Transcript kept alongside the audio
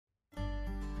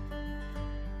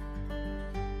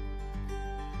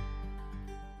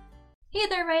Hey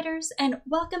there, writers, and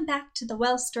welcome back to the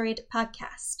Well Storied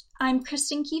podcast. I'm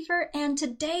Kristen Kiefer, and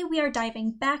today we are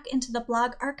diving back into the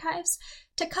blog archives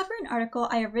to cover an article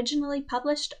I originally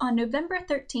published on November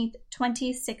 13th,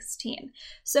 2016.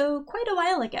 So quite a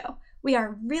while ago. We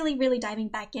are really diving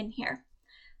back in here.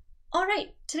 All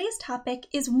right, today's topic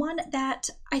is one that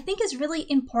I think is really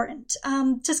important.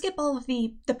 To skip all of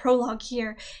the prologue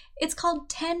here, it's called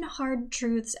 10 Hard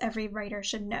Truths Every Writer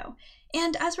Should Know.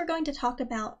 And as we're going to talk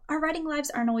about, our writing lives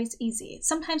aren't always easy.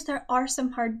 Sometimes there are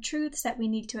some hard truths that we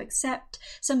need to accept,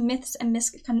 some myths and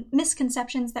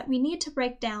misconceptions that we need to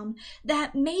break down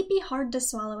that may be hard to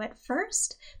swallow at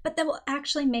first, but that will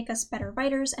actually make us better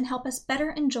writers and help us better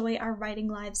enjoy our writing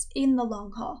lives in the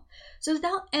long haul. So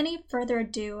without any further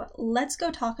ado, let's go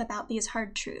talk about these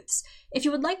hard truths. If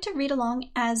you would like to read along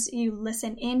as you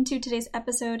listen into today's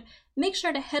episode, make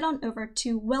sure to head on over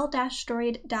to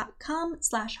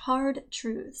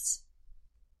well-storied.com/hardtruths.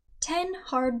 10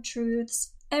 hard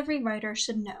truths every writer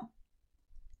should know.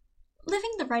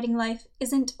 Living the writing life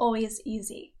isn't always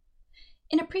easy.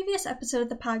 In a previous episode of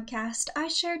the podcast, I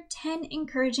shared 10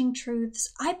 encouraging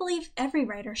truths I believe every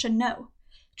writer should know.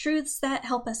 Truths that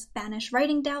help us banish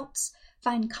writing doubts,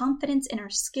 find confidence in our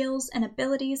skills and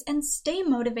abilities, and stay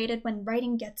motivated when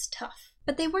writing gets tough.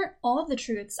 But they weren't all the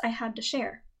truths I had to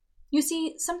share. You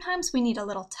see, sometimes we need a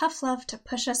little tough love to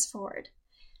push us forward.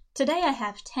 Today I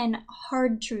have 10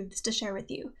 hard truths to share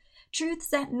with you. Truths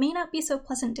that may not be so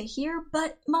pleasant to hear,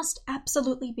 but must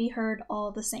absolutely be heard all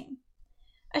the same.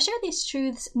 I share these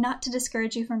truths not to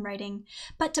discourage you from writing,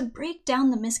 but to break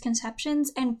down the misconceptions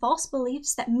and false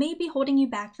beliefs that may be holding you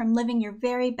back from living your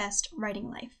very best writing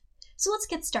life. So let's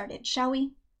get started, shall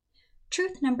we?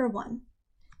 Truth number 1.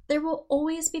 There will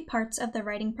always be parts of the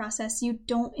writing process you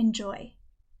don't enjoy.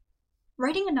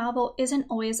 Writing a novel isn't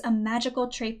always a magical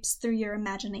traipse through your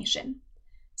imagination.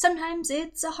 Sometimes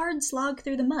it's a hard slog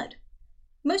through the mud.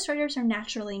 Most writers are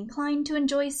naturally inclined to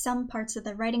enjoy some parts of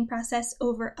the writing process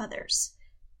over others.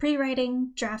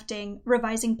 Pre-writing, drafting,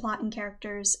 revising plot and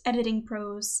characters, editing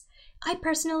prose. I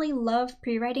personally love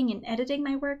pre-writing and editing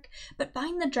my work, but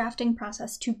find the drafting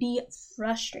process to be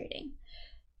frustrating.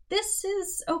 This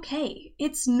is okay,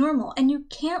 it's normal, and you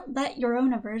can't let your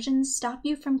own aversions stop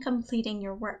you from completing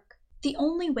your work. The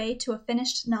only way to a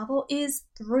finished novel is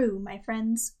through, my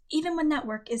friends, even when that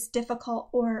work is difficult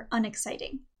or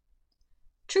unexciting.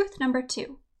 Truth number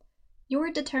 2. Your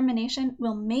determination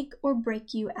will make or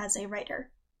break you as a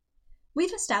writer.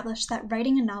 We've established that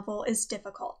writing a novel is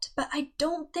difficult, but I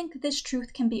don't think this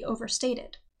truth can be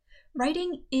overstated.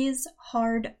 Writing is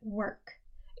hard work.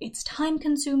 It's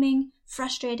time-consuming,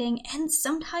 frustrating, and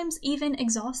sometimes even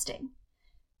exhausting.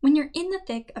 When you're in the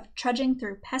thick of trudging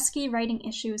through pesky writing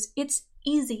issues, it's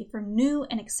easy for new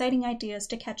and exciting ideas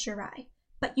to catch your eye,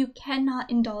 but you cannot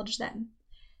indulge them.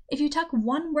 If you tuck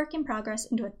one work in progress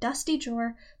into a dusty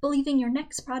drawer, believing your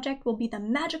next project will be the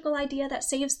magical idea that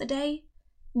saves the day,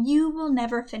 you will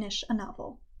never finish a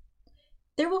novel.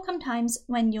 There will come times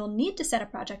when you'll need to set a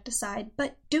project aside,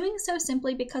 but doing so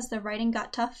simply because the writing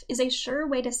got tough is a sure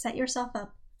way to set yourself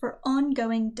up for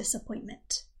ongoing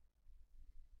disappointment.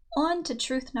 On to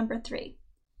truth number 3.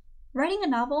 Writing a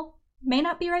novel may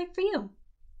not be right for you.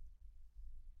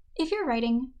 If you're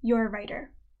writing, you're a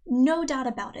writer. No doubt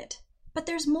about it. But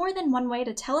there's more than one way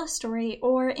to tell a story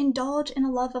or indulge in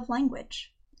a love of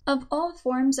language. Of all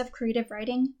forms of creative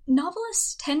writing,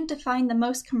 novelists tend to find the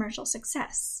most commercial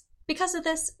success. Because of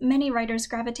this, many writers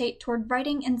gravitate toward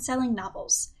writing and selling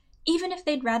novels, even if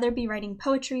they'd rather be writing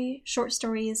poetry, short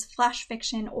stories, flash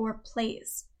fiction, or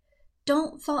plays.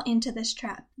 Don't fall into this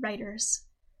trap, writers.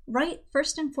 Write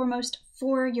first and foremost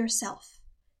for yourself.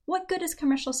 What good is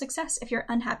commercial success if you're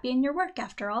unhappy in your work,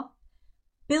 after all?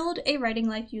 Build a writing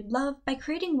life you love by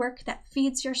creating work that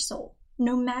feeds your soul,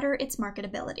 no matter its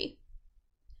marketability.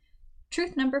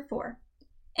 Truth number 4.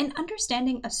 An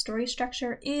understanding of story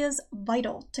structure is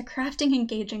vital to crafting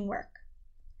engaging work.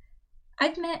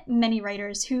 I've met many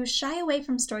writers who shy away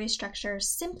from story structure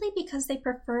simply because they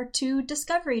prefer to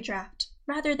discovery draft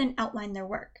rather than outline their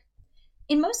work.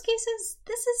 In most cases,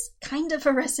 this is kind of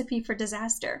a recipe for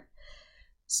disaster.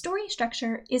 Story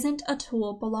structure isn't a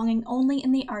tool belonging only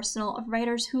in the arsenal of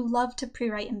writers who love to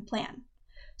pre-write and plan.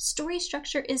 Story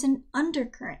structure is an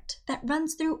undercurrent that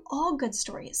runs through all good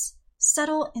stories,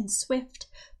 subtle and swift,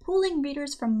 pulling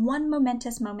readers from one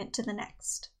momentous moment to the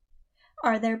next.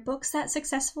 Are there books that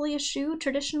successfully eschew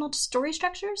traditional story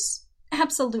structures?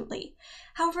 Absolutely.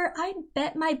 However, I'd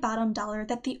bet my bottom dollar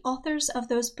that the authors of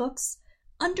those books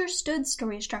understood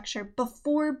story structure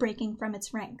before breaking from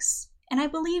its ranks, and I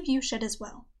believe you should as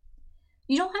well.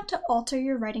 You don't have to alter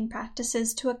your writing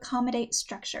practices to accommodate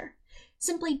structure.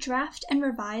 Simply draft and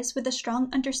revise with a strong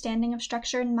understanding of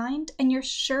structure in mind, and you're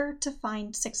sure to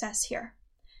find success here.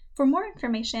 For more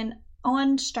information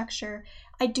on structure,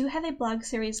 I do have a blog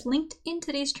series linked in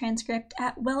today's transcript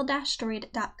at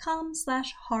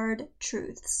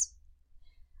well-storied.com/hardtruths.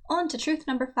 On to truth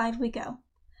number 5 we go.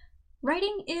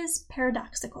 Writing is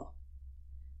paradoxical.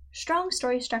 Strong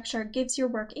story structure gives your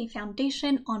work a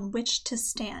foundation on which to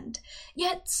stand,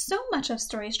 yet so much of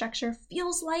story structure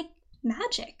feels like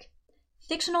magic.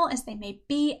 Fictional as they may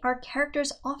be, our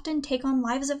characters often take on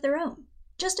lives of their own,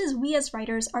 just as we as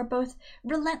writers are both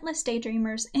relentless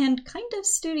daydreamers and kind of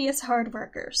studious hard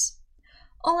workers.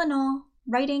 All in all,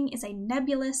 writing is a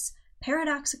nebulous,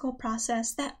 paradoxical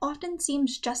process that often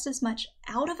seems just as much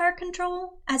out of our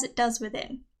control as it does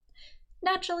within.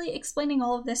 Naturally, explaining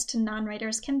all of this to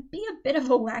non-writers can be a bit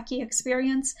of a wacky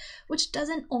experience, which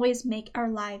doesn't always make our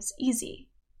lives easy.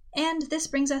 And this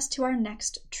brings us to our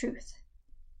next truth.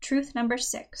 Truth number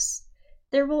 6.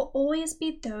 There will always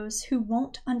be those who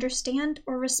won't understand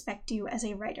or respect you as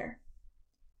a writer.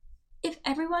 If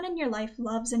everyone in your life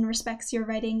loves and respects your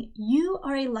writing, you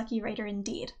are a lucky writer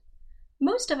indeed.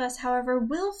 Most of us, however,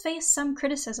 will face some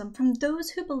criticism from those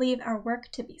who believe our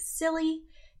work to be silly,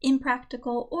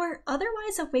 impractical, or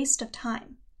otherwise a waste of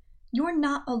time. You're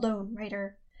not alone,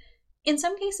 writer. In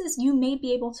some cases, you may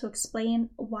be able to explain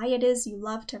why it is you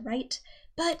love to write,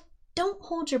 but don't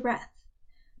hold your breath.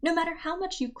 No matter how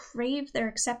much you crave their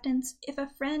acceptance, if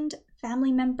a friend,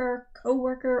 family member,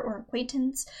 coworker, or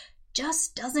acquaintance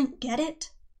just doesn't get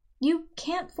it, you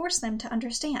can't force them to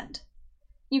understand.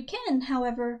 You can,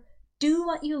 however, do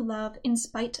what you love in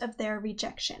spite of their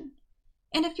rejection.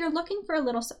 And if you're looking for a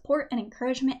little support and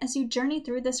encouragement as you journey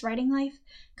through this writing life,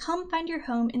 come find your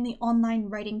home in the online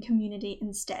writing community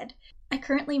instead. I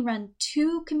currently run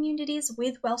 2 communities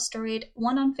with Well Storied,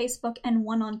 one on Facebook and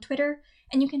one on Twitter,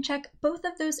 and you can check both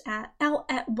of those out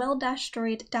at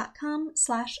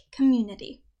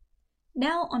well-storied.com/community.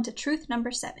 Now on to truth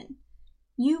number 7.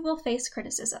 You will face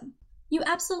criticism. You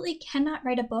absolutely cannot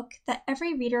write a book that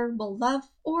every reader will love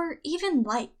or even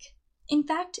like. In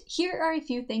fact, here are a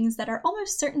few things that are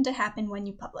almost certain to happen when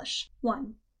you publish.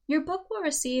 1. Your book will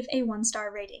receive a 1-star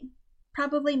rating.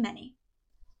 Probably many.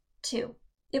 2.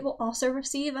 It will also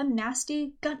receive a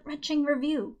nasty, gut-wrenching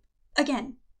review.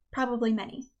 Again, probably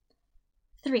many.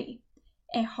 3.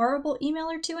 A horrible email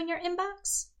or 2 in your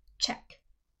inbox? Check.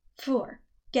 4.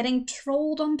 Getting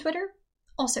trolled on Twitter?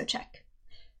 Also check.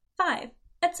 5.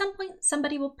 At some point,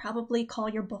 somebody will probably call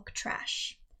your book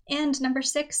trash. And number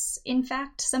 6, in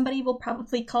fact, somebody will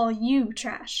probably call you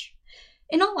trash.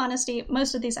 In all honesty,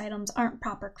 most of these items aren't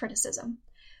proper criticism.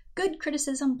 Good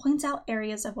criticism points out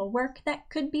areas of a work that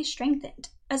could be strengthened,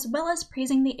 as well as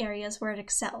praising the areas where it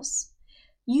excels.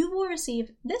 You will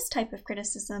receive this type of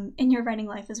criticism in your writing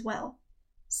life as well.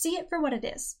 See it for what it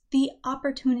is, the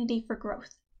opportunity for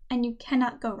growth, and you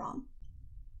cannot go wrong.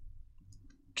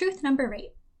 Truth number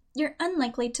 8. You're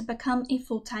unlikely to become a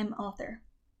full-time author.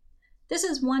 This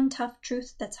is one tough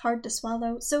truth that's hard to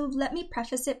swallow, so let me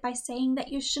preface it by saying that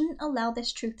you shouldn't allow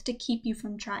this truth to keep you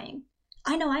from trying.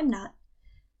 I know I'm not.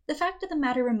 The fact of the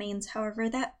matter remains, however,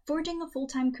 that forging a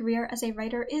full-time career as a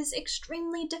writer is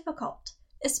extremely difficult,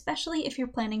 especially if you're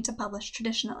planning to publish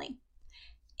traditionally.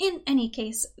 In any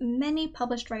case, many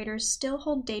published writers still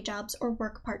hold day jobs or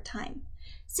work part-time,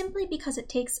 simply because it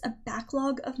takes a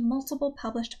backlog of multiple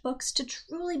published books to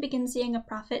truly begin seeing a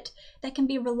profit that can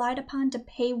be relied upon to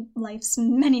pay life's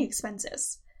many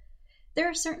expenses. There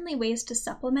are certainly ways to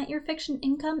supplement your fiction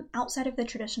income outside of the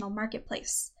traditional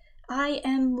marketplace. I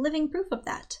am living proof of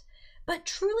that. But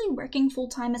truly working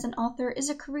full-time as an author is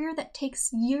a career that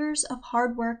takes years of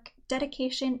hard work,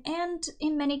 dedication, and,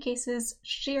 in many cases,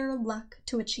 sheer luck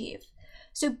to achieve.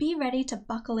 So be ready to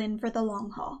buckle in for the long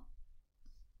haul.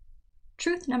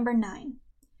 Truth number 9.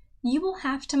 You will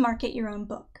have to market your own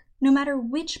book, no matter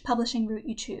which publishing route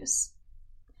you choose.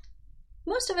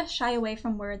 Most of us shy away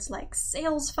from words like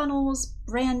sales funnels,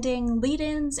 branding,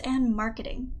 lead-ins, and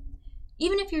marketing.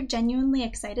 Even if you're genuinely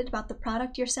excited about the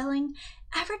product you're selling,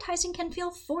 advertising can feel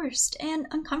forced and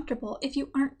uncomfortable if you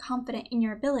aren't confident in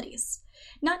your abilities,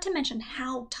 not to mention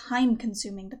how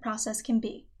time-consuming the process can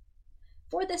be.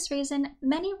 For this reason,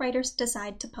 many writers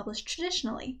decide to publish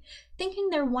traditionally, thinking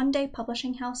their one-day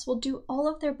publishing house will do all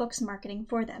of their books' marketing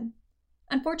for them.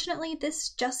 Unfortunately, this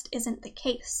just isn't the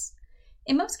case.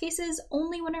 In most cases,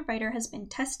 only when a writer has been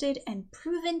tested and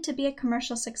proven to be a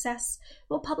commercial success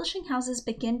will publishing houses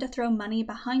begin to throw money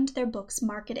behind their book's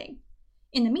marketing.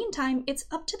 In the meantime, it's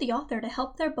up to the author to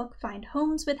help their book find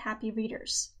homes with happy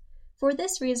readers. For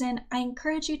this reason, I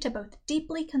encourage you to both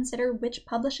deeply consider which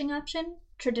publishing option,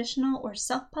 traditional or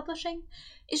self-publishing,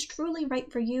 is truly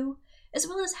right for you, as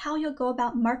well as how you'll go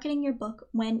about marketing your book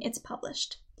when it's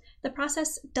published. The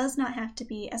process does not have to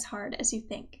be as hard as you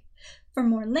think. For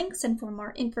more links and for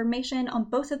more information on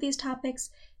both of these topics,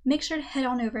 make sure to head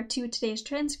on over to today's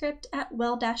transcript at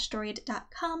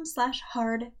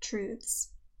well-storied.com/hardtruths.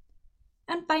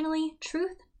 And finally,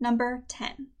 truth number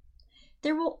 10.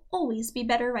 There will always be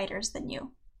better writers than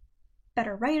you.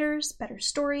 Better writers, better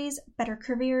stories, better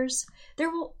careers. There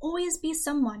will always be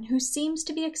someone who seems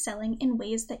to be excelling in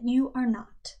ways that you are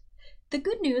not. The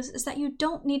good news is that you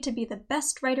don't need to be the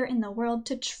best writer in the world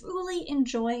to truly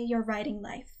enjoy your writing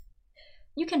life.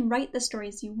 You can write the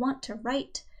stories you want to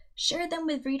write, share them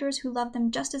with readers who love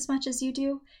them just as much as you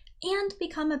do, and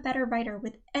become a better writer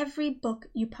with every book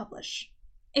you publish.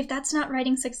 If that's not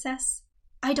writing success,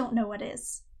 I don't know what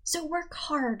is. So work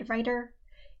hard, writer.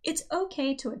 It's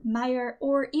okay to admire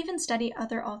or even study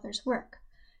other authors' work.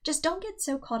 Just don't get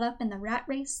so caught up in the rat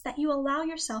race that you allow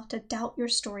yourself to doubt your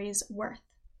story's worth.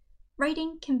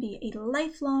 Writing can be a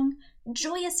lifelong,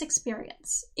 joyous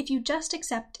experience if you just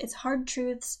accept its hard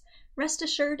truths, rest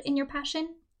assured in your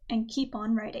passion, and keep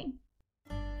on writing.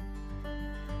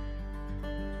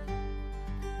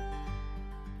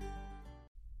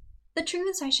 The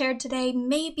truths I shared today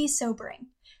may be sobering,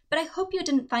 but I hope you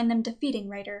didn't find them defeating,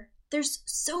 writer. There's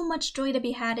so much joy to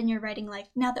be had in your writing life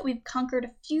now that we've conquered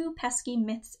a few pesky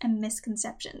myths and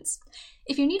misconceptions.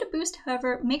 If you need a boost,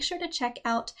 however, make sure to check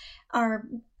out our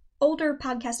older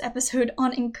podcast episode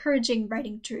on encouraging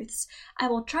writing truths. I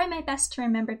will try my best to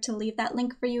remember to leave that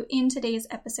link for you in today's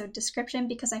episode description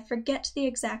because I forget the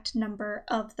exact number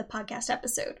of the podcast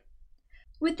episode.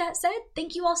 With that said,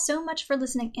 thank you all so much for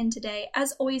listening in today.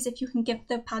 As always, if you can give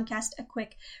the podcast a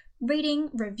quick rating,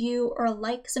 review, or a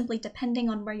like, simply depending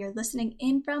on where you're listening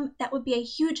in from, that would be a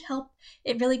huge help.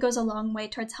 It really goes a long way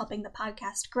towards helping the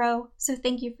podcast grow, so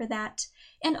thank you for that.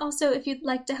 And also, if you'd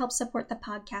like to help support the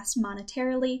podcast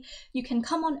monetarily, you can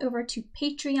come on over to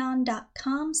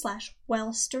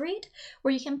patreon.com/wellstoried,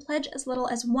 where you can pledge as little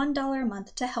as $1 a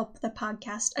month to help the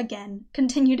podcast, again,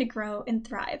 continue to grow and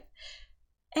thrive.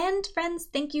 And friends,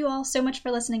 thank you all so much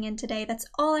for listening in today. That's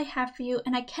all I have for you,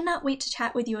 and I cannot wait to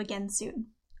chat with you again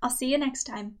soon. I'll see you next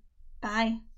time. Bye.